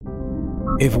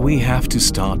If we have to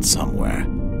start somewhere,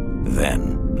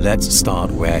 then let's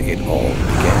start where it all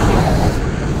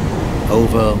began.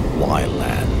 Over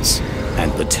wildlands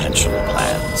and potential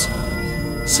plans.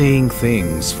 Seeing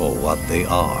things for what they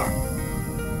are,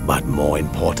 but more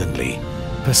importantly,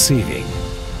 perceiving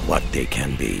what they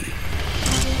can be.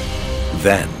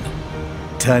 Then,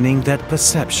 turning that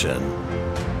perception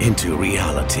into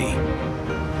reality.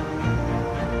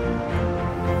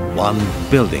 One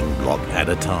building block at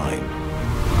a time.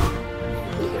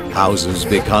 Houses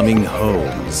becoming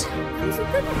homes.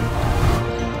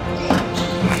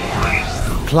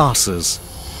 Classes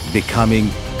becoming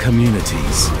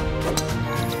communities.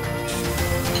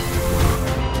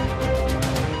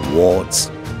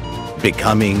 Wards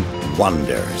becoming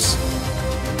wonders.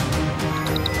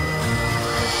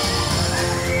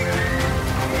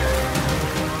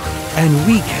 And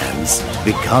weekends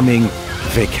becoming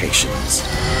vacations.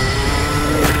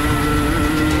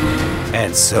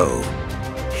 And so,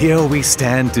 here we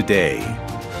stand today,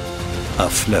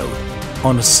 afloat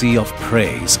on a sea of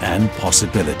praise and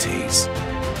possibilities,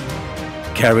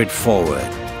 carried forward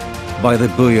by the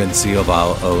buoyancy of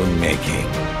our own making,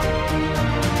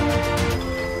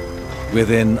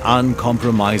 within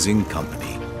uncompromising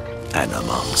company and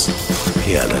amongst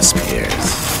peerless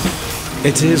peers.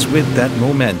 It is with that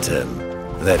momentum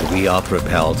that we are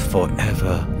propelled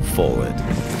forever forward,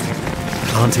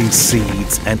 planting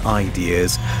seeds and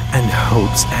ideas and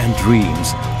hopes and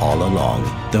dreams all along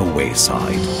the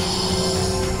wayside.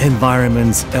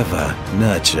 Environments ever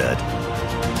nurtured,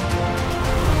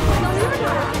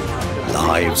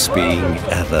 lives being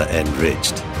ever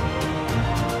enriched.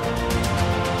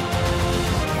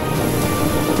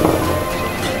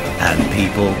 And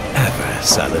people ever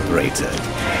celebrated.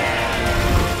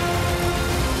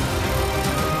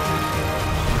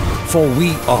 For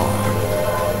we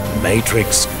are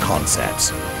Matrix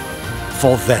Concepts.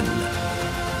 For then,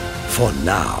 for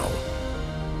now,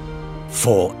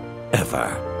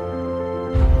 forever.